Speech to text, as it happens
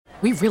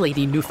We really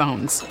need new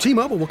phones.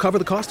 T-Mobile will cover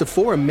the cost of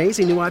 4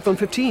 amazing new iPhone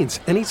 15s,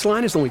 and each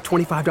line is only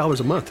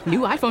 $25 a month. New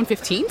iPhone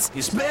 15s?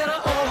 It's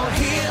better over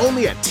here.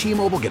 Only at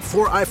T-Mobile, get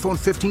 4 iPhone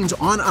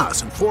 15s on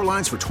us and 4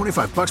 lines for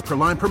 $25 per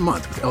line per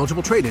month with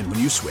eligible trade-in when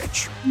you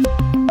switch.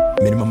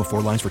 Minimum of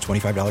 4 lines for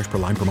 $25 per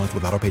line per month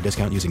with autopay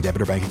discount using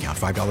debit or bank account.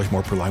 $5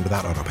 more per line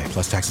without autopay,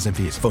 plus taxes and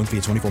fees. Phone fee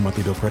at 24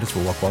 monthly bill credits for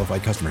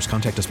well-qualified customers.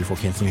 Contact us before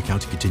canceling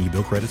account to continue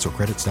bill credits or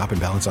credit stop and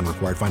balance on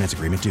required finance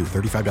agreement due.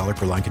 $35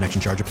 per line connection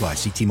charge applies.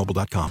 See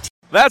T-Mobile.com.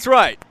 That's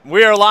right.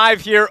 We are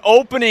live here,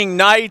 opening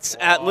nights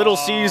at Little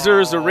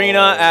Caesars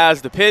Arena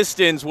as the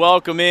Pistons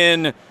welcome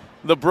in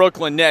the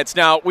Brooklyn Nets.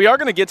 Now, we are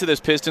going to get to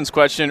this Pistons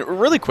question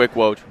really quick,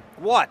 Woj.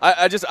 What?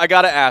 I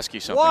got to ask you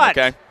something, what?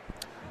 Okay?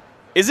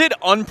 Is it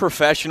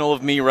unprofessional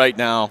of me right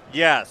now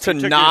to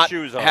not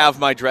have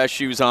my dress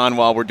shoes on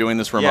while we're doing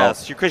this remote?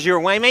 Yes, because you're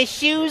wearing my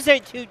shoes are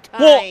too tight.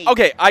 Well,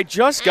 okay, I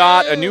just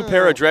got a new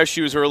pair of dress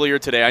shoes earlier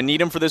today. I need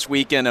them for this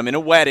weekend. I'm in a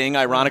wedding,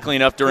 ironically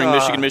enough, during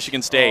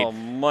Michigan State.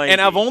 Almighty. And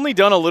I've only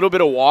done a little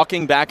bit of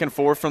walking back and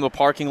forth from the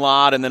parking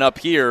lot and then up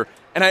here,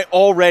 and I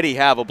already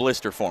have a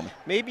blister for me.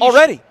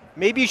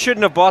 Maybe you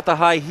shouldn't have bought the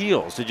high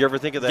heels. Did you ever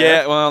think of that?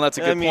 Yeah, well, that's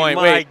a good point.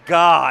 My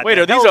God. Wait,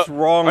 are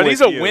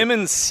these a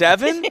women's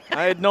 7?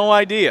 I had no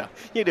idea.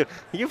 You do.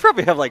 You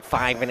probably have like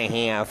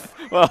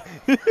 5.5. Well,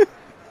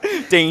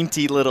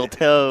 dainty little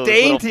toes.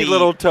 Dainty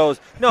little toes.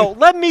 No,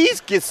 let me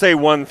say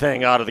one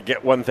thing out of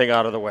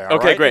the way. All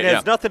okay, right? great. It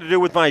has nothing to do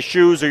with my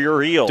shoes or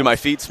your heels. Do my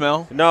feet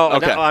smell? No,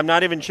 okay. I'm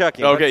not even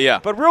checking. Okay,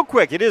 yeah. But real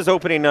quick, it is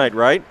opening night,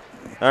 right?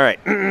 All right.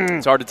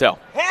 It's hard to tell.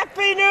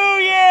 Happy New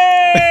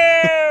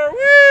Year!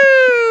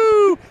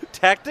 Woo!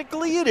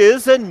 Technically, it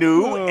is a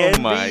new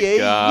NBA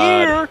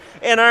year,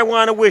 and I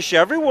want to wish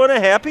everyone a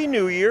Happy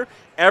New Year.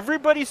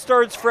 Everybody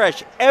starts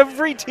fresh.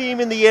 Every team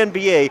in the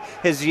NBA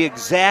has the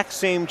exact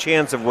same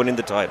chance of winning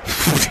the title.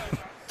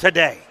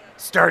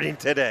 Starting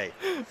today.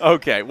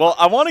 Okay, well,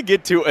 I want to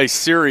get to a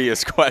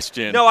serious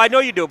question. No, I know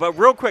you do, but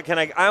real quick,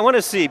 I want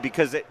to see,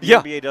 because the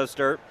NBA does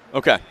start.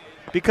 Okay.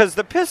 Because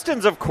the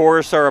Pistons, of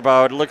course, are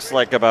about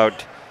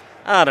 20th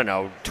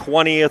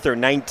or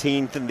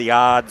 19th in the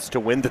odds to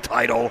win the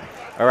title.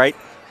 All right?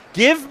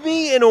 Give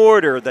me in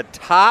order the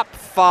top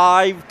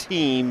 5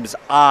 teams'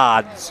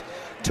 odds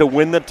to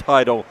win the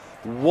title,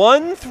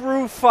 1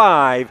 through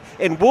 5,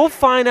 and we'll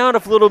find out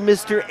if little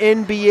Mr.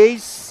 NBA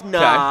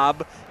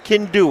snob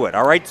can do it.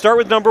 All right? Start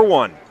with number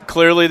 1.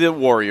 Clearly the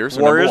Warriors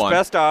are Warriors, number 1.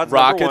 best odds,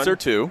 Rockets are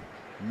 2.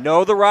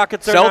 No, the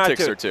Rockets are not 2.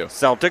 Celtics are 2.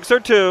 Celtics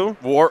are 2.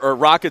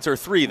 Rockets are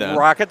 3 then.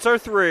 Rockets are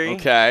 3.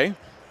 Okay.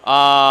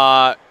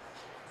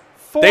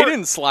 4. They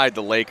didn't slide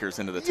the Lakers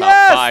into the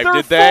top 5, they're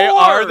did they? 4.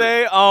 Are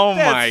they? Oh,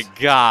 my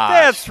gosh.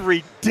 That's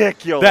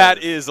ridiculous. That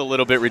is a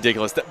little bit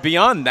ridiculous.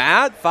 Beyond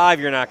that, 5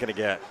 you're not going to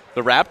get.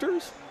 The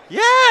Raptors?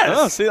 Yes.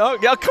 Oh, see,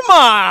 yeah, come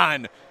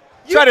on.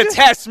 Try to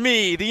test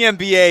me, the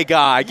NBA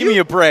guy. Give me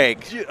a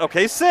break.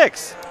 Okay,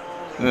 6.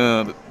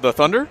 The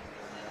Thunder?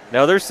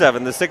 No, they're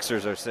 7. The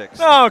Sixers are 6.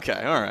 Oh,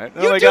 okay, all right.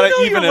 Well, they got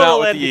to even it out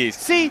with the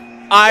East. See,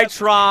 I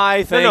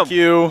try. Thank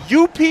you.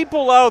 You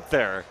people out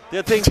there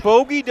that think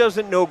Bogey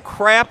doesn't know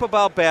crap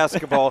about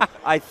basketball,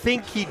 I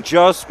think he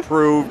just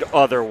proved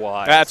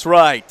otherwise. That's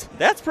right.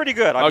 That's pretty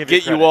good. I'll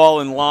get you all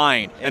in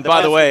line. And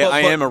by the way, I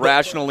am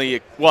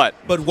irrationally what?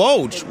 But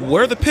Woj,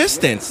 where are the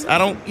Pistons? I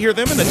don't hear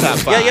them in the top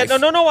 5.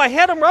 No. I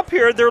had them up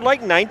here. They're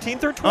like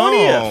 19th or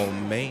 20th. Oh,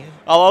 man.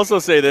 I'll also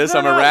say this.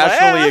 I'm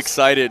irrationally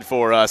excited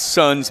for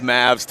Suns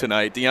Mavs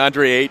tonight.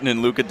 DeAndre Ayton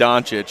and Luka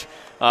Doncic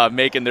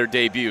making their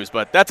debuts.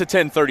 But that's a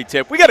 10:30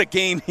 tip. We got a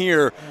game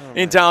here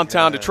in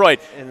downtown Detroit.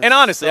 And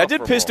honestly, I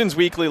did Pistons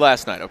Weekly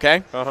last night,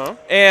 okay? Uh-huh.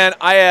 And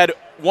I had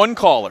one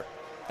caller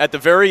at the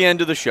very end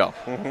of the show.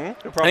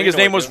 Mm-hmm. I think his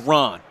name was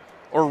Ron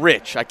or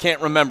Rich. I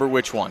can't remember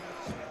which one.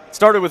 It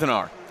started with an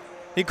R.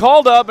 He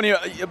called up and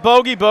he,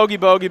 bogey.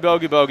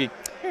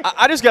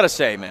 I just got to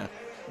say, man.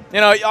 You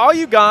know, all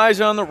you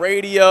guys on the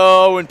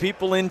radio and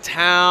people in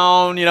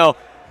town, you know,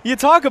 you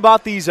talk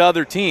about these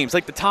other teams.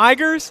 Like the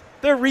Tigers,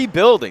 they're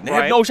rebuilding. They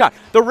have no shot.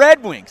 The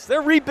Red Wings,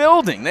 they're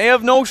rebuilding. They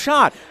have no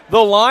shot. The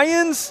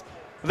Lions,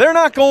 they're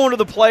not going to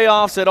the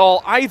playoffs at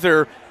all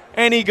either.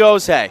 And he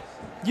goes, hey,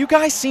 you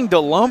guys seem to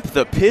lump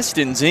the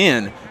Pistons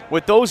in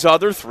with those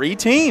other 3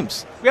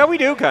 teams. Yeah, we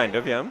do kind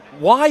of, yeah.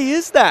 Why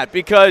is that?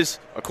 Because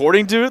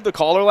according to the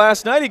caller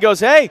last night, he goes,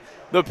 hey,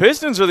 the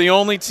Pistons are the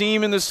only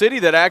team in the city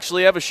that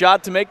actually have a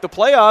shot to make the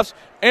playoffs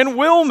and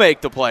will make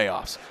the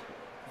playoffs.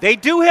 They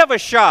do have a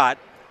shot.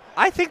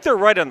 I think they're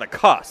right on the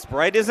cusp,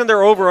 right? Isn't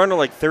there over-under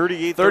like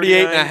 38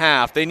 and a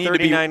half. They need to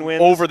be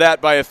wins? Over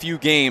that by a few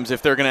games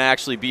if they're going to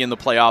actually be in the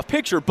playoff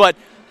picture. But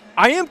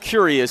I am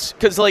curious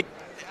because, like,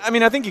 I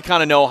mean, I think you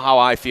kind of know how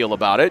I feel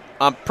about it.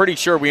 I'm pretty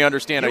sure we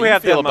understand how you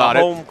feel about it.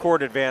 Home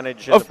court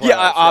advantage. In the playoffs,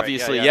 yeah,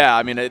 obviously, right? yeah.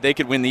 I mean, they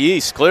could win the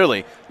East,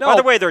 clearly. No. By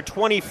the way, they're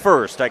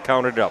 21st. I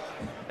counted up.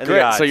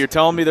 Great. So you're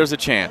telling me there's a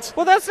chance.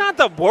 Well, that's not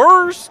the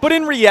worst. But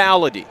in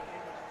reality,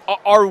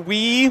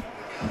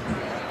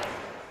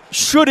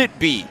 should it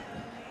be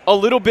a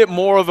little bit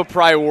more of a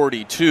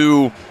priority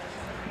to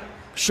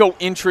show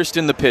interest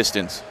in the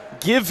Pistons,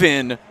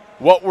 given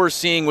what we're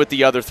seeing with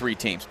the other three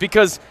teams.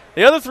 Because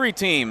the other three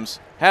teams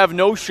have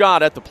no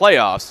shot at the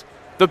playoffs.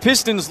 The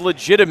Pistons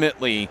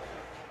legitimately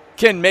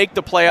can make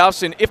the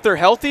playoffs, and if they're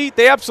healthy,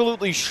 they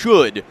absolutely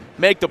should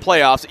make the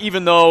playoffs,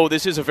 even though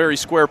this is a very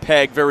square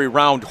peg, very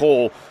round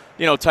hole,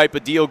 type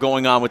of deal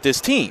going on with this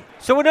team.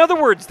 So in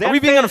other words, are we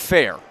being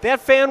unfair?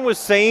 That fan was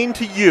saying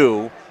to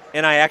you,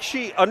 and I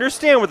actually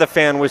understand what the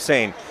fan was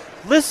saying.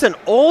 Listen,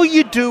 all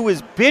you do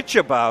is bitch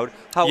about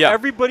how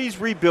everybody's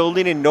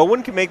rebuilding and no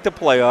one can make the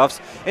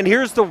playoffs, and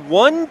here's the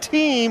one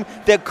team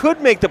that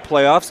could make the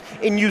playoffs,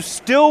 and you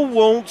still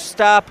won't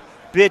stop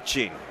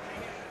bitching.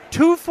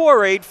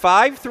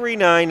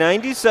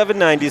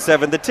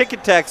 248-539-9797. The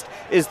ticket text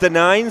is the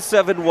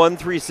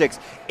 97136.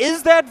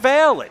 Is that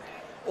valid?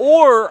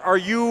 Or are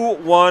you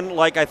one,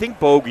 like I think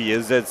Bogey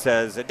is, that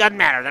says it doesn't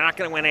matter, they're not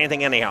going to win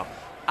anything anyhow?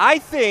 I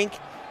think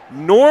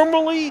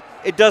normally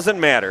it doesn't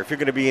matter if you're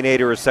going to be an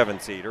 8 or a 7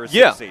 seed or a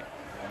 6 seed.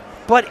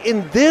 But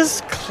in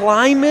this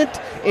climate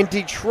in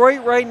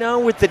Detroit right now,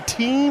 with the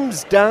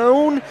teams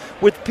down,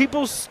 with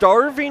people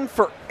starving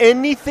for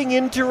anything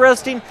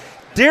interesting,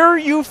 dare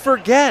you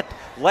forget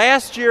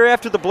last year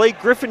after the Blake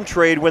Griffin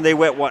trade when they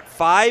went,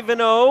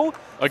 5-0?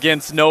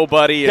 Against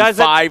nobody and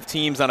 5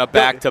 teams on a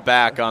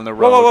back-to-back on the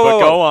road. Whoa. But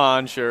go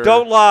on, sure.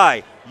 Don't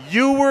lie.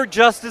 You were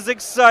just as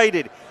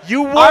excited.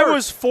 You were. I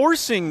was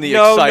forcing the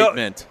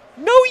excitement.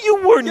 No,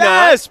 you were not.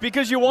 Yes,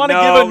 because you want to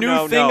give a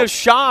new thing a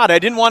shot. I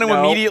didn't want to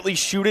immediately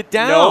shoot it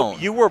down. No,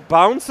 you were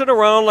bouncing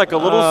around like a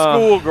little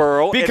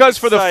schoolgirl. Because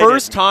for the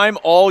first time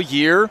all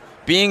year,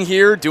 being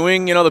here,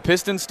 doing, the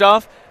Piston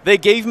stuff, they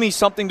gave me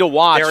something to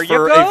watch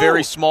for a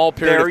very small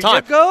period of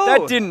time.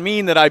 That didn't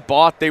mean that I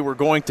bought they were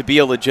going to be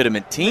a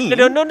legitimate team.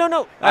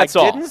 No. That's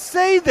I didn't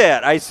say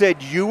that. I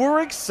said you were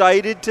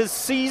excited to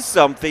see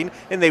something,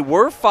 and they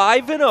were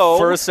 5-0.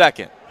 For a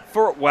second.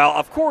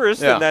 Of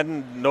course, and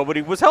then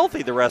nobody was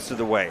healthy the rest of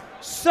the way.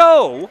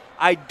 So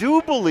I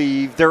do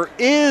believe there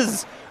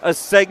is a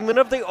segment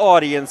of the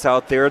audience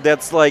out there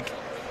that's like,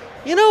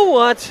 you know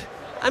what?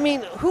 I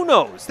mean, who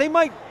knows? They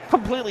might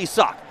completely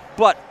suck,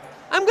 but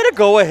I'm going to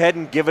go ahead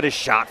and give it a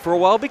shot for a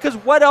while because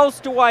what else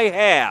do I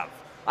have?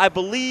 I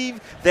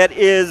believe that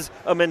is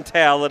a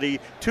mentality.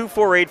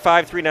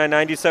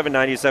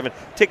 248-539-9797.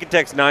 Ticket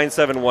text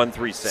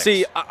 97136.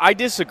 See, I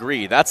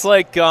disagree. That's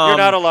like you're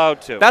not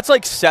allowed to. That's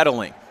like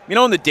settling.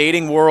 In the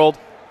dating world,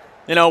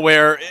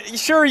 where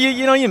sure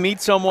you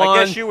meet someone.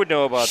 I guess you would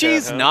know about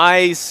she's that.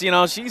 She's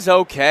nice, she's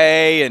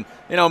okay, and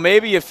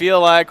maybe you feel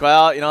like,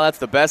 well, that's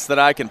the best that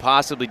I can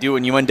possibly do,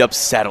 and you end up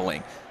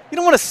settling. You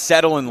don't want to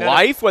settle in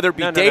life, whether it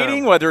be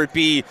dating, whether it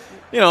be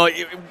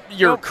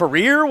your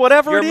career,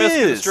 whatever it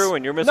is. You're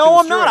misconstruing. No,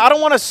 I'm not. I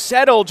don't want to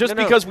settle just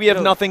because we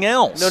have nothing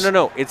else.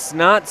 No. It's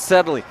not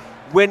settling.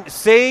 When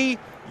say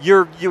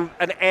you're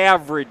an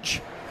average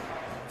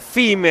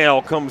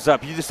female comes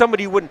up,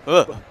 somebody wouldn't.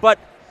 But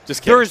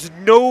just kidding. There's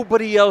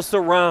nobody else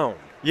around.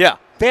 Yeah,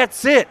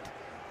 that's it.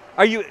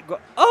 Are you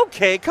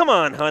okay? Come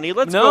on, honey.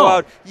 Let's go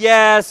out.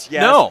 Yes.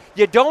 No,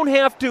 you don't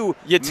have to.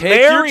 You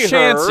take your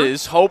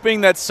chances, hoping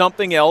that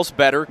something else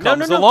better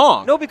comes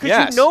along. No, because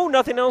you know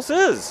nothing else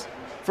is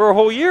for a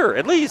whole year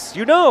at least.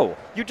 You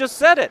just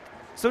said it.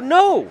 So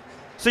no.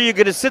 So you're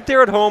going to sit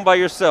there at home by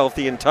yourself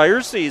the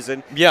entire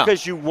season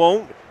because you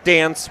won't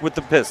dance with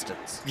the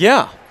Pistons.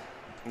 Yeah.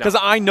 Because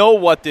I know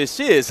what this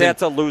is.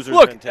 That's a loser's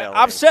mentality. Look,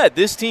 I've said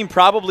this team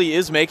probably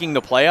is making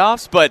the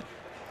playoffs, but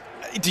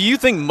do you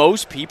think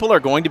most people are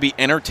going to be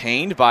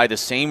entertained by the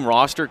same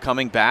roster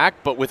coming back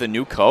but with a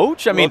new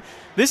coach? I mean,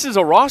 this is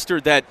a roster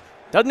that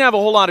doesn't have a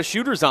whole lot of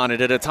shooters on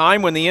it at a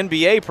time when the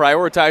NBA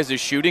prioritizes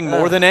shooting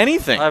more than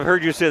anything. I've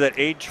heard you say that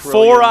 8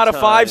 trillion 4 out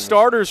of 5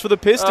 starters for the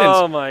Pistons.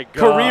 Oh, my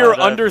God. Career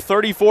under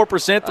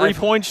 34%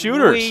 three-point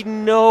shooters. We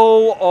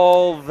know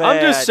all that.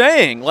 I'm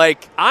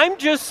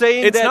just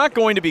saying, it's not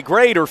going to be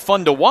great or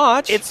fun to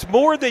watch. It's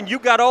more than you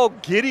got all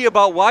giddy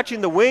about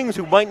watching the Wings,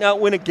 who might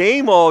not win a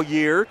game all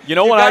year. You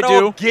know what I do? You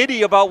got all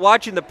giddy about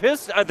watching the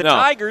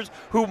Tigers,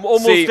 who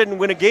almost didn't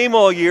win a game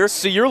all year.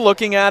 So you're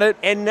looking at it.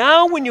 And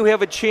now when you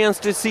have a chance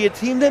to see a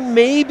team that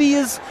maybe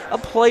is a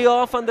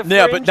playoff on the fringe.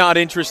 Yeah, but not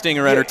interesting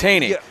or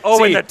entertaining.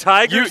 And the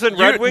Tigers and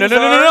Red Wings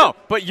No.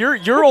 But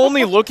you're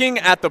only looking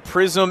at the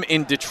prism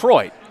in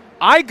Detroit.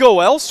 I go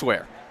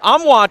elsewhere.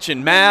 I'm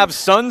watching Mavs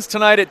Suns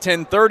tonight at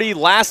 10:30.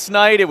 Last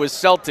night it was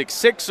Celtics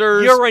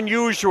Sixers. You're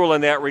unusual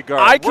in that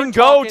regard. I can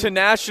go to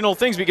national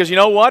things because you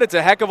know what? It's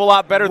a heck of a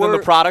lot better than the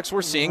products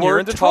we're seeing here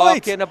in Detroit. We're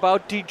talking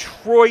about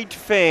Detroit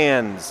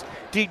fans.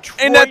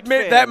 And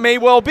that may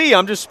well be.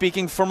 I'm just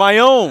speaking for my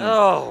own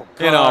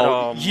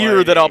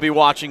year that I'll be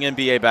watching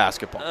NBA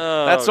basketball.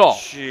 That's all.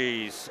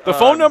 Jeez. The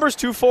phone number is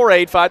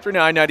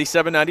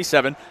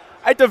 248-539-9797.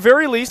 At the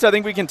very least, I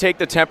think we can take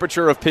the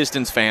temperature of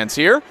Pistons fans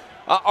here.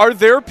 Are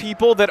there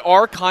people that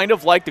are kind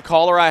of like the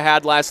caller I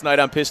had last night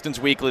on Pistons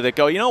Weekly that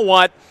go, you know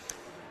what?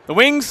 The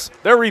Wings,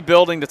 they're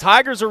rebuilding. The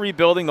Tigers are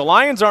rebuilding. The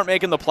Lions aren't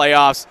making the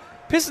playoffs.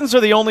 Pistons are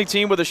the only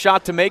team with a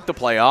shot to make the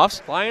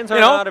playoffs. Lions are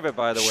out of it,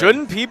 by the way.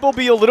 Shouldn't people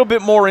be a little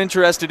bit more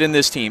interested in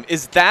this team?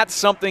 Is that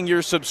something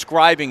you're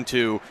subscribing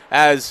to,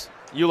 as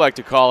you like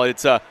to call it?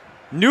 It's a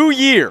new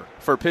year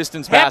for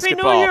Pistons Happy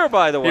basketball. New Year,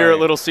 by the way. Here at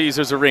Little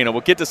Caesars Arena.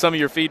 We'll get to some of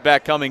your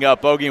feedback coming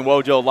up. Bogey and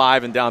Wojo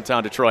live in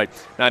downtown Detroit,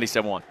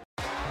 97.1.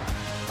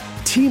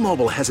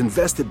 T-Mobile has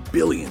invested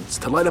billions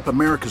to light up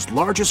America's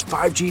largest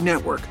 5G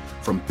network,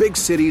 from big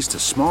cities to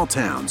small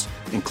towns,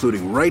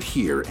 including right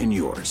here in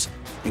yours.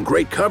 And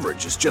great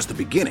coverage is just the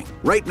beginning.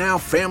 Right now,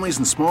 families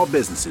and small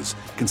businesses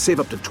can save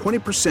up to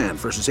 20%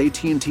 versus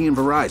AT&T and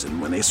Verizon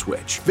when they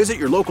switch. Visit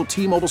your local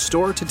T-Mobile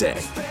store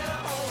today.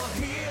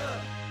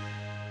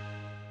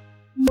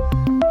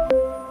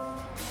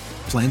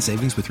 Plan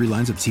savings with 3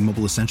 lines of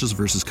T-Mobile Essentials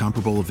versus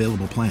comparable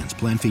available plans.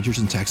 Plan features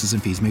and taxes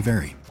and fees may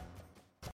vary.